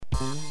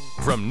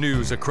From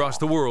news across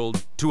the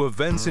world to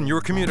events in your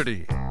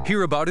community,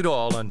 hear about it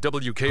all on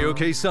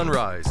WKOK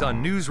Sunrise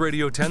on News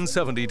Radio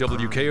 1070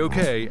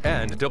 WKOK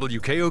and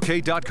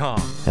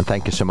WKOK.com. And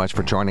thank you so much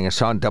for joining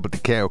us on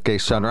WKOK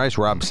Sunrise.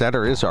 Rob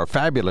Setter is our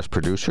fabulous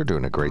producer,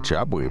 doing a great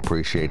job. We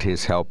appreciate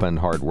his help and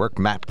hard work.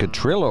 Matt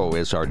Catrillo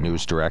is our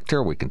news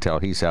director. We can tell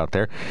he's out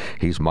there.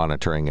 He's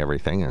monitoring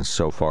everything, and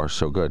so far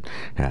so good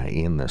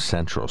in the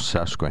central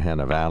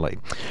Susquehanna Valley.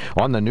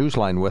 On the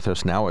newsline with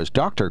us now is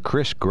Dr.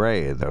 Chris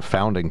Gray, the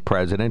founding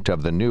president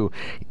of the new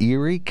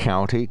Erie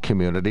County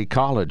Community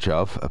College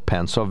of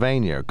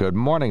Pennsylvania. Good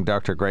morning,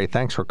 Dr. Gray.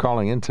 Thanks for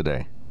calling in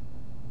today.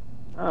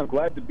 I'm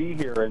glad to be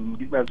here, and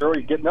you guys are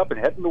already getting up and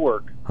heading to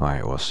work. All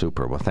right, well,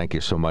 super. Well, thank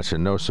you so much,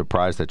 and no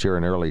surprise that you're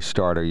an early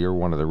starter. You're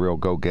one of the real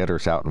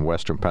go-getters out in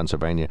western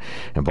Pennsylvania,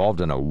 involved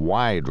in a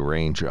wide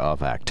range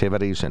of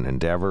activities and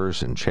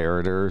endeavors and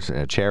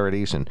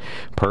charities and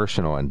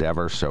personal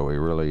endeavors, so we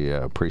really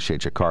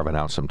appreciate you carving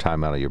out some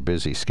time out of your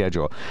busy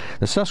schedule.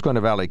 The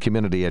Susquehanna Valley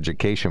Community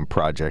Education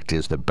Project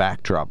is the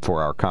backdrop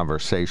for our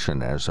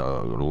conversation, as a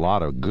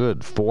lot of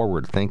good,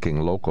 forward-thinking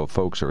local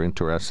folks are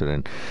interested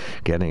in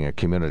getting a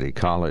community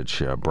college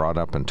brought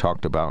up and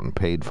talked about and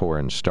paid for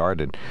and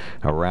started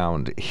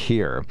around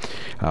here.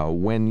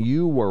 When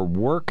you were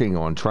working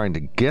on trying to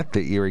get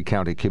the Erie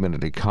County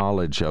Community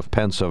College of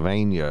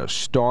Pennsylvania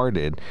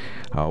started,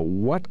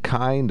 what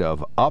kind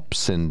of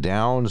ups and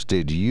downs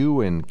did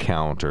you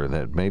encounter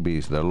that maybe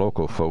the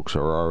local folks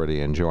are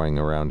already enjoying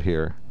around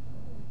here?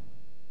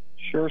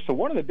 Sure. So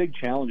one of the big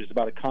challenges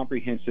about a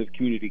comprehensive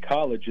community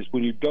college is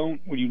when you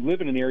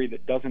live in an area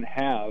that doesn't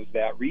have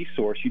that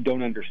resource, you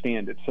don't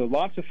understand it. So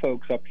lots of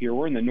folks up here,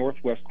 we're in the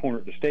northwest corner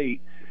of the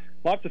state,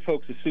 lots of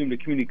folks assumed a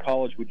community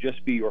college would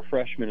just be your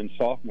freshman and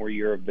sophomore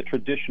year of the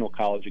traditional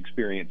college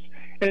experience.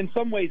 And in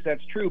some ways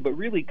that's true, but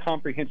really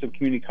comprehensive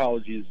community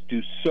colleges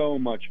do so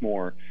much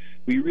more.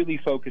 We really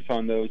focus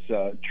on those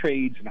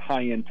trades and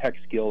high-end tech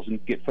skills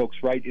and get folks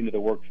right into the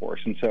workforce.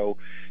 And so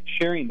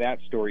sharing that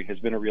story has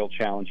been a real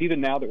challenge.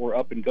 Even now that we're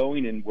up and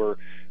going and we're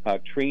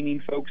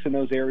training folks in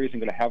those areas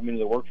and going to have them into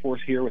the workforce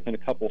here within a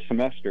couple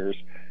semesters,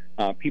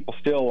 people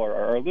still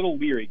are a little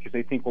leery because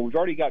they think, well, we've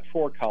already got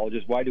 4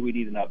 colleges. Why do we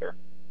need another?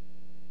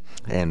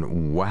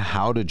 And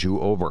how did you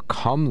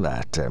overcome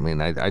that? I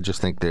mean, I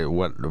just think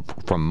that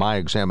from my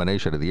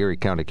examination of the Erie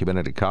County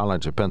Community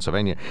College of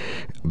Pennsylvania,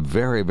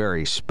 very,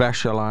 very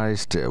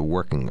specialized,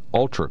 working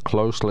ultra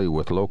closely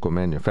with local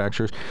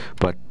manufacturers.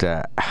 But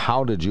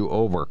how did you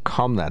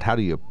overcome that? How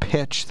do you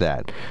pitch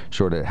that?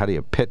 How do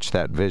you pitch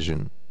that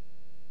vision?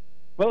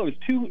 Well,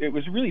 it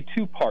was really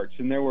 2 parts,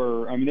 and there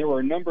were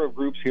a number of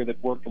groups here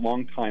that worked a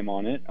long time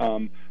on it.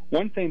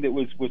 One thing that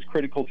was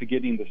critical to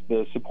getting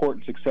the support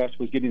and success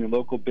was getting the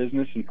local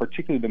business and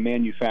particularly the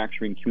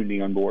manufacturing community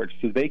on board,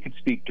 so they could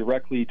speak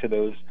directly to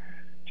those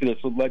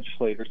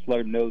legislators to let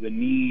them know the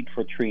need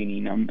for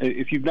training.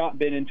 If you've not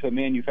been into a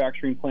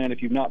manufacturing plant,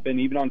 if you've not been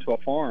even onto a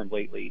farm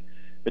lately,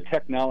 the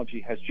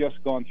technology has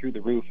just gone through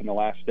the roof in the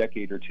last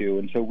decade or two,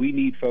 and so we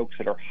need folks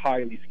that are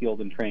highly skilled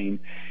and trained.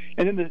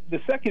 And then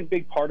the second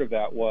big part of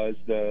that was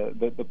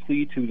the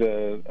plea to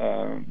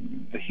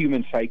the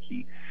human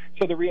psyche.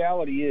 So the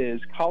reality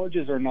is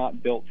colleges are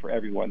not built for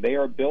everyone. They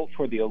are built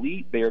for the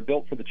elite. They are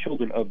built for the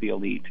children of the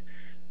elite.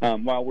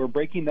 While we're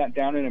breaking that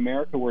down in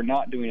America, we're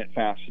not doing it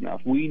fast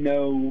enough. We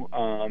know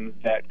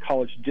that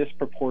college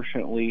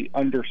disproportionately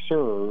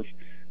underserve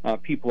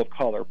people of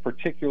color,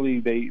 particularly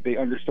they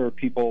underserve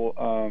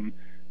people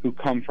who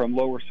come from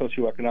lower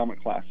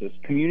socioeconomic classes.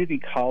 Community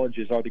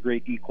colleges are the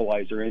great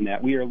equalizer in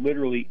that. We are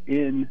literally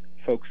in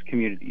folks'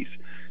 communities.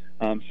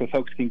 So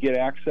folks can get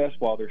access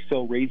while they're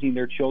still raising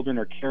their children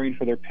or caring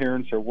for their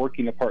parents or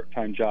working a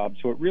part-time job.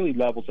 So it really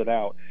levels it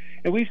out.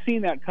 And we've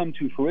seen that come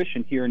to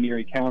fruition here in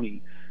Erie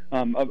County.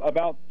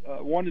 About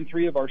 1 in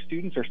 3 of our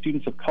students are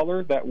students of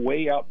color. That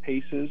way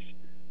outpaces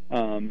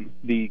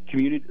the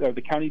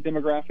county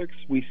demographics.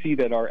 We see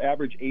that our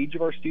average age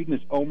of our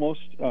student is almost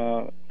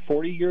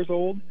 40 years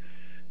old.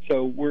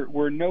 So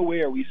we're no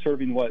way are we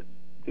serving what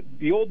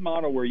the old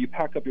model where you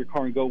pack up your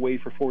car and go away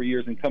for 4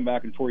 years and come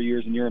back in 4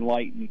 years and you're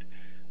enlightened.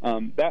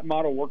 That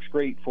model works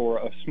great for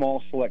a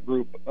small select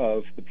group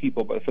of the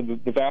people, but for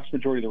the vast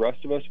majority of the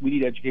rest of us, we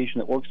need education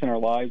that works in our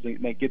lives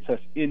and that gets us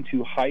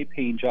into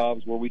high-paying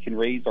jobs where we can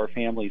raise our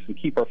families and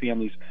keep our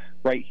families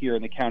right here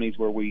in the counties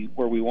where we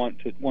want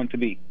to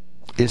be.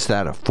 Is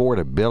that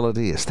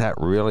affordability? Is that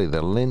really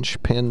the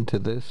linchpin to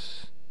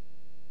this?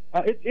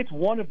 It's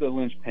one of the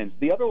linchpins.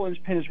 The other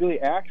linchpin is really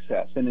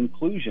access and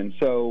inclusion.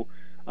 So,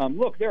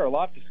 look, there are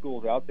lots of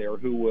schools out there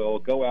who will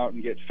go out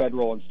and get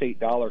federal and state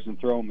dollars and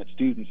throw them at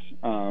students.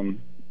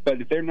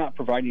 But if they're not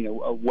providing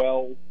a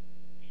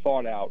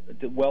well-thought-out,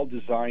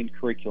 well-designed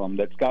curriculum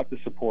that's got the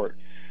support,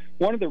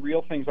 one of the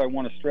real things I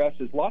want to stress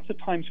is lots of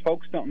times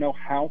folks don't know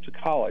how to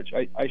college.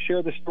 I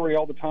share this story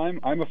all the time.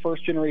 I'm a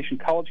first-generation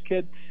college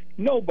kid.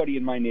 Nobody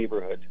in my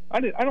neighborhood. I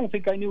don't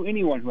think I knew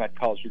anyone who had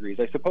college degrees.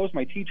 I suppose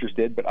my teachers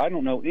did, but I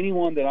don't know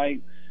anyone that I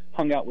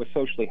hung out with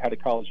socially had a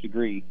college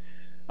degree.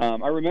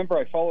 I remember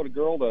I followed a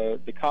girl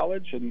to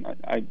college, and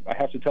I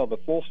have to tell the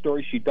full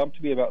story. She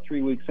dumped me about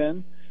 3 weeks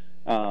in.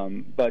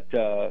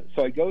 So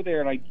I go there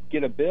and I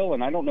get a bill,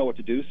 and I don't know what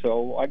to do.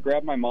 So I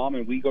grab my mom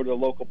and we go to the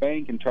local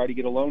bank and try to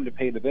get a loan to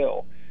pay the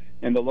bill.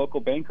 And the local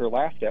banker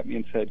laughed at me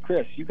and said,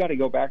 "Chris, you got to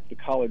go back to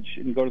college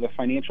and go to the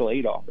financial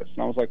aid office."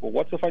 And I was like, "Well,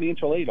 what's a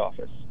financial aid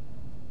office?"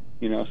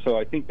 So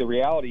I think the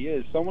reality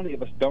is so many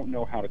of us don't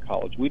know how to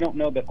college. We don't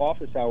know that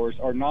office hours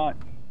are not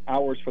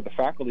hours for the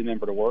faculty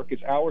member to work.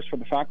 It's hours for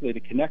the faculty to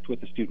connect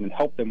with the student and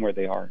help them where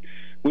they are.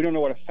 We don't know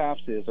what a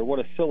FAFSA is or what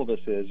a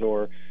syllabus is,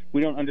 or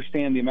we don't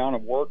understand the amount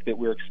of work that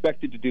we're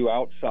expected to do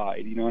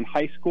outside. In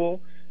high school,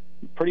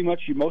 pretty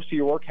much most of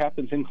your work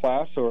happens in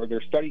class or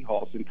their study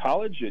halls. In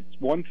college, it's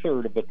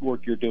 1/3 of the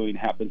work you're doing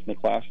happens in the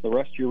class. The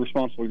rest you're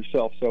responsible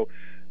yourself. So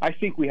I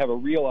think we have a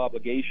real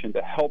obligation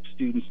to help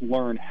students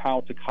learn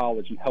how to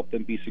college and help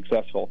them be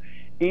successful.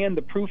 And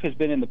the proof has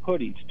been in the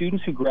pudding.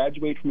 Students who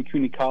graduate from a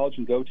community college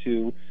and go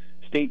to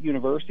state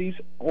universities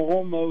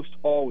almost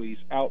always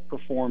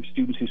outperform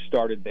students who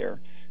started there.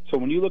 So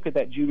when you look at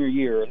that junior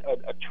year,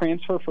 a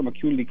transfer from a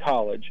community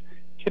college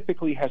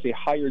typically has a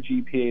higher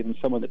GPA than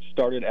someone that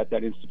started at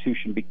that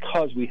institution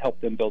because we help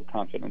them build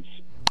confidence.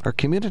 Are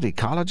community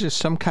colleges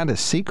some kind of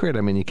secret?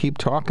 I mean, you keep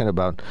talking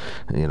about,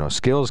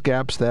 skills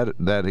gaps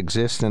that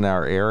exist in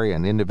our area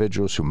and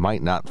individuals who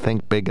might not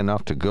think big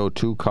enough to go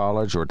to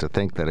college or to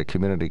think that a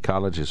community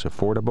college is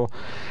affordable.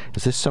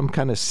 Is this some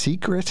kind of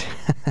secret?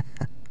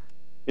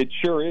 It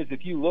sure is.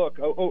 If you look,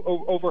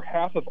 over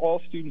half of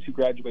all students who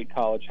graduate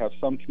college have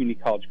some community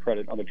college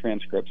credit on the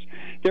transcripts.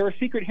 They're a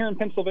secret here in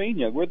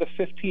Pennsylvania. We're the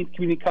 15th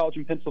community college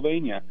in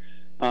Pennsylvania.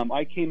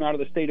 I came out of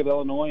the state of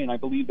Illinois, and I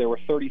believe there were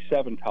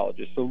 37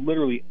 colleges. So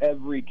literally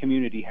every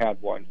community had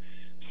one.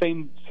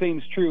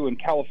 Same's true in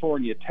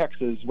California,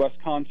 Texas,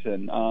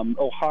 Wisconsin,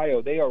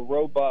 Ohio. They are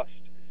robust.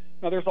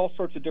 Now, there's all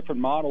sorts of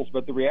different models,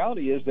 but the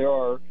reality is there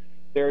are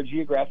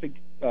geographic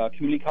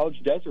community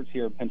college deserts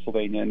here in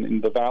Pennsylvania,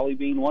 and the Valley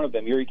being one of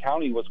them. Erie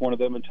County was one of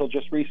them until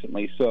just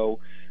recently. So,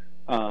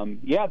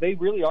 they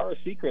really are a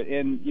secret.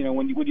 And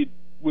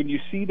when you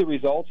see the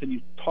results and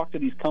you talk to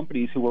these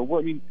companies who are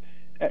working,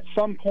 at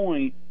some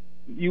point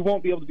you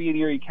won't be able to be in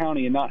Erie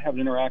County and not have an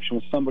interaction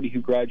with somebody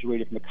who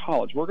graduated from the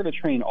college. We're going to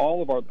train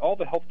all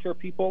the healthcare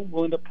people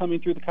will end up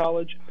coming through the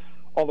college,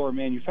 all of our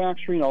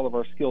manufacturing, all of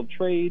our skilled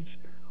trades,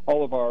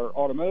 all of our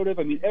automotive.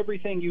 I mean,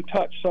 everything you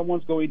touch,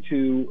 someone's going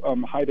to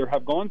either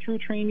have gone through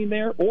training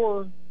there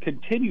or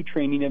continue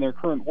training in their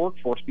current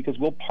workforce, because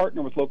we'll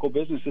partner with local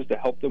businesses to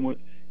help them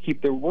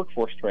keep their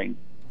workforce trained.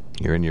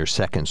 You're in your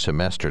second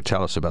semester.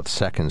 Tell us about the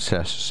second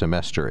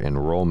semester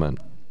enrollment.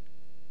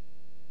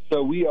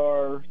 So we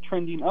are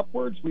trending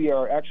upwards. We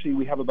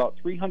have about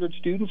 300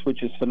 students,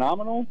 which is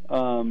phenomenal.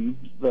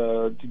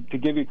 To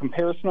give you a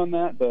comparison on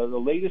that, the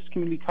latest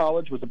community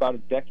college was about a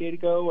decade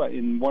ago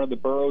in one of the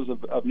boroughs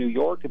of New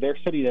York. They're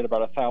sitting at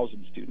about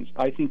 1,000 students.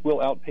 I think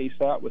we'll outpace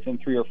that within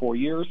 3 or 4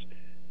 years.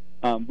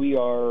 We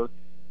are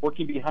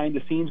working behind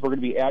the scenes. We're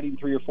going to be adding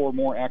 3 or 4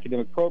 more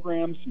academic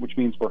programs, which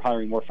means we're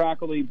hiring more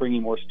faculty,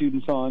 bringing more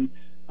students on.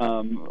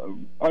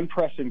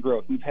 Unprecedented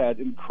growth. We've had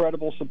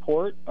incredible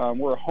support.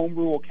 We're a home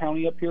rule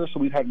county up here, so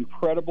we've had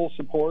incredible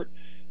support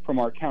from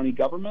our county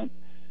government.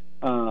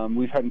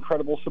 We've had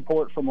incredible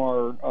support from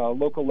our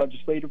local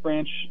legislative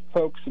branch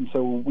folks, and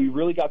so we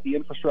really got the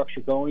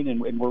infrastructure going,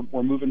 and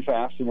we're moving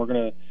fast, and we're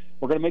going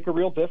to make a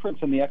real difference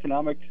in the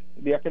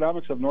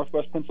economics of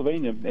Northwest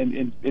Pennsylvania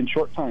in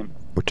short time.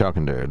 We're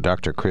talking to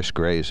Dr. Chris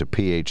Gray, a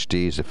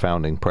PhD, is the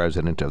founding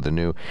president of the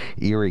new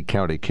Erie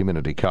County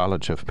Community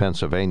College of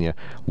Pennsylvania.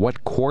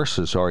 What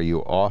courses are you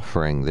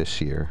offering this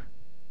year?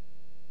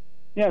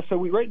 Yeah, so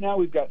right now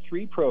we've got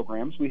 3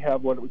 programs. We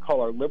have what we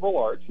call our liberal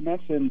arts, and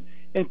that's in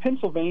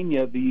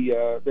Pennsylvania.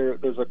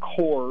 There's a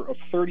core of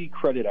 30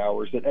 credit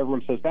hours that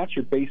everyone says that's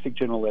your basic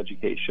general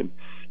education.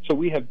 So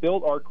we have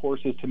built our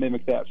courses to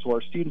mimic that, so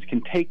our students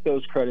can take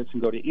those credits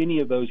and go to any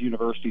of those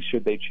universities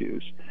should they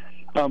choose.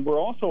 We're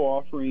also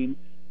offering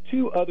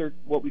 2 other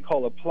what we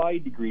call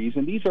applied degrees,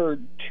 and these are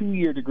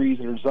 2-year degrees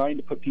that are designed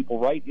to put people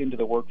right into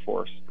the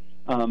workforce.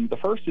 The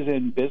first is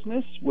in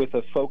business with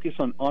a focus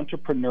on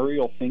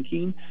entrepreneurial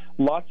thinking.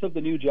 Lots of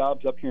the new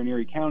jobs up here in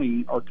Erie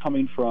County are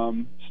coming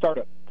from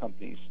startup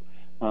companies.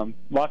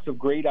 Lots of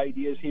great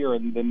ideas here,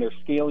 and then they're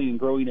scaling and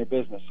growing their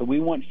business. So we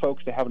want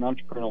folks to have an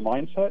entrepreneurial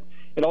mindset.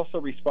 It also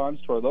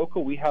responds to our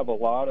local. We have a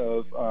lot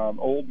of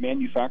old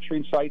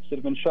manufacturing sites that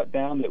have been shut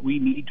down that we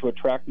need to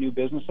attract new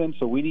business in,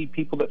 so we need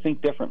people that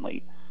think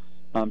differently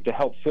to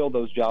help fill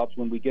those jobs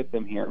when we get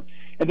them here.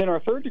 And then our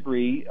third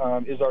degree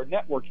is our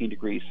networking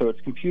degree. So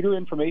it's computer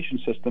information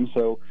systems.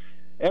 So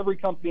every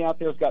company out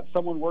there has got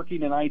someone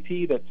working in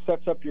IT that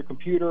sets up your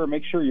computer and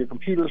makes sure your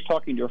computer is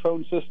talking to your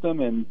phone system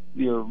and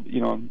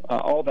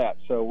all that.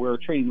 So we're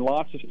training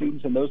lots of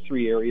students in those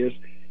 3 areas.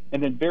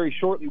 And then very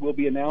shortly we'll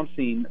be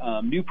announcing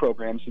new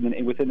programs. And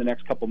then within the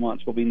next couple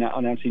months we'll be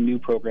announcing new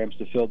programs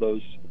to fill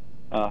those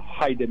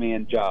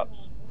high-demand jobs.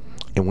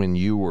 And when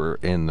you were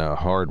in the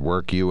hard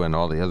work, you and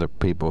all the other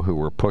people who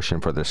were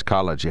pushing for this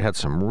college, you had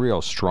some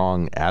real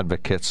strong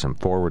advocates, some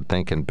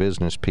forward-thinking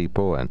business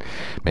people, and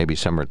maybe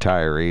some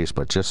retirees,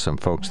 but just some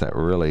folks that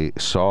really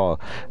saw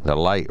the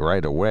light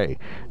right away.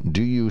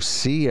 Do you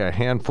see a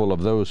handful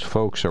of those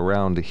folks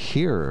around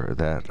here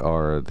that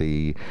are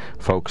the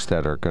folks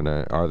that are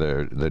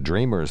the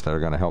dreamers that are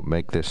going to help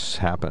make this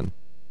happen?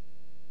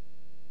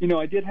 You know,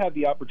 I did have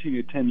the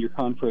opportunity to attend your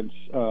conference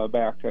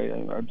back,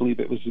 I believe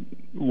it was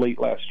late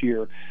last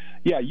year.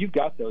 Yeah, you've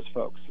got those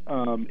folks.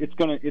 It's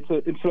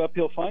an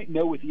uphill fight.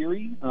 No, with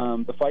Erie,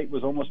 the fight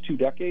was almost 2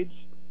 decades,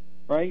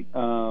 right?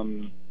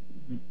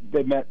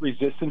 They met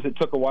resistance. It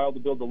took a while to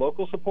build the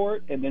local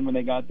support, and then when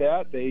they got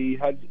that, they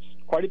had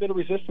quite a bit of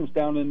resistance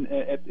down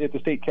at the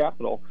state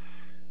capitol.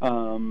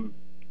 Don't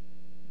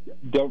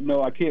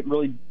know. I can't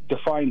really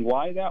define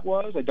why that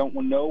was. I don't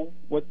know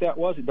what that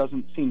was. It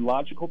doesn't seem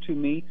logical to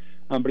me.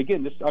 But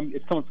again, it's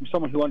coming from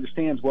someone who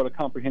understands what a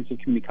comprehensive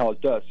community college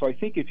does. So I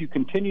think if you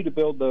continue to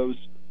build those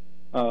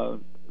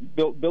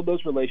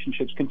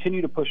relationships,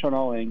 continue to push on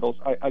all angles.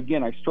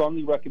 I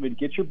strongly recommend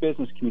get your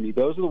business community.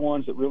 Those are the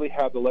ones that really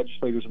have the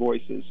legislators'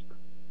 voices.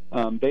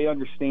 They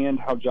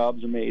understand how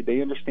jobs are made.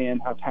 They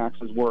understand how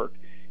taxes work.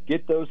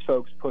 Get those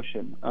folks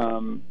pushing.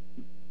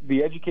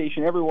 The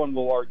education, everyone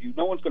will argue.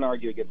 No one's going to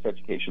argue against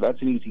education.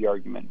 That's an easy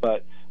argument.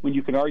 But when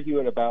you can argue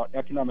it about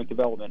economic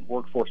development,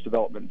 workforce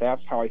development,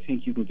 that's how I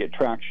think you can get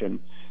traction.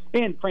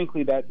 And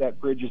frankly,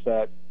 that bridges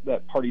that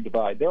party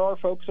divide. There are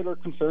folks that are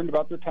concerned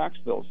about their tax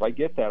bills. I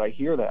get that. I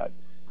hear that.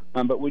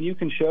 But when you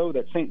can show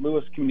that St.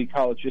 Louis Community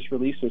College just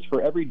released this,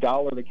 for every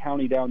 $1 the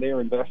county down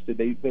there invested,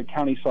 the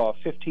county saw a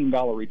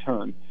 $15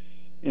 return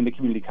in the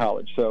community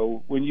college.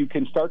 So when you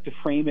can start to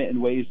frame it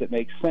in ways that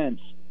make sense,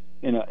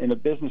 in a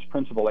business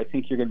principle, I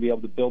think you're going to be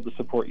able to build the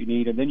support you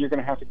need, and then you're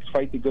going to have to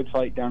fight the good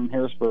fight down in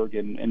Harrisburg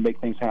and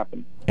make things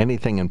happen.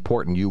 Anything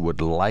important you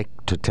would like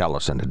to tell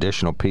us, an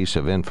additional piece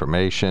of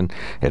information,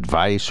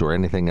 advice, or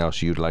anything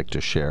else you'd like to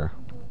share?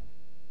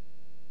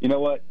 You know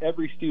what?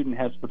 Every student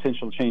has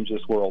potential to change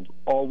this world.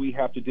 All we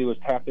have to do is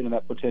tap into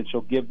that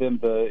potential, give them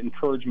the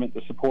encouragement,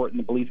 the support, and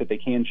the belief that they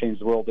can change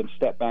the world, and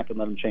step back and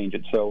let them change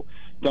it. So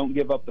don't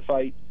give up the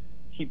fight.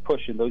 Keep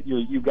pushing.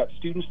 You've got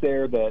students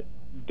there that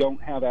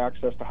don't have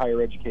access to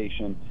higher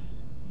education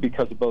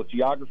because of both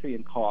geography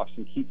and cost,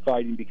 and keep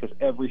fighting because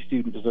every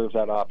student deserves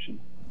that option.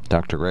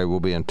 Dr. Gray,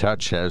 we'll be in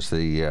touch as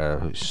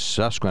the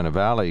Susquehanna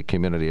Valley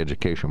Community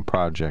Education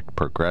Project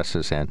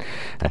progresses, and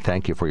I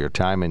thank you for your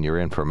time and your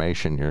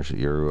information.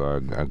 You're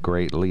a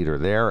great leader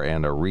there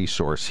and a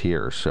resource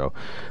here, so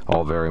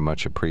all very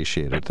much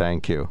appreciated.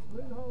 Thank you.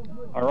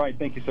 All right.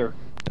 Thank you, sir.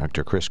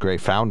 Dr. Chris Gray,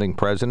 founding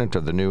president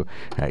of the new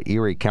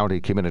Erie County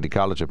Community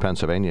College of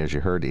Pennsylvania, as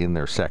you heard, in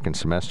their second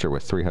semester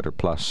with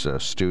 300-plus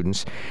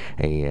students.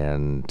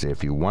 And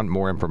if you want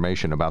more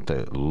information about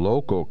the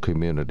local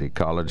community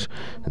college,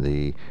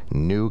 the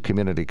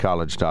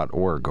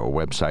newcommunitycollege.org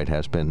website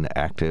has been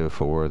active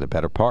for the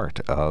better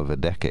part of a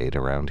decade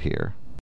around here.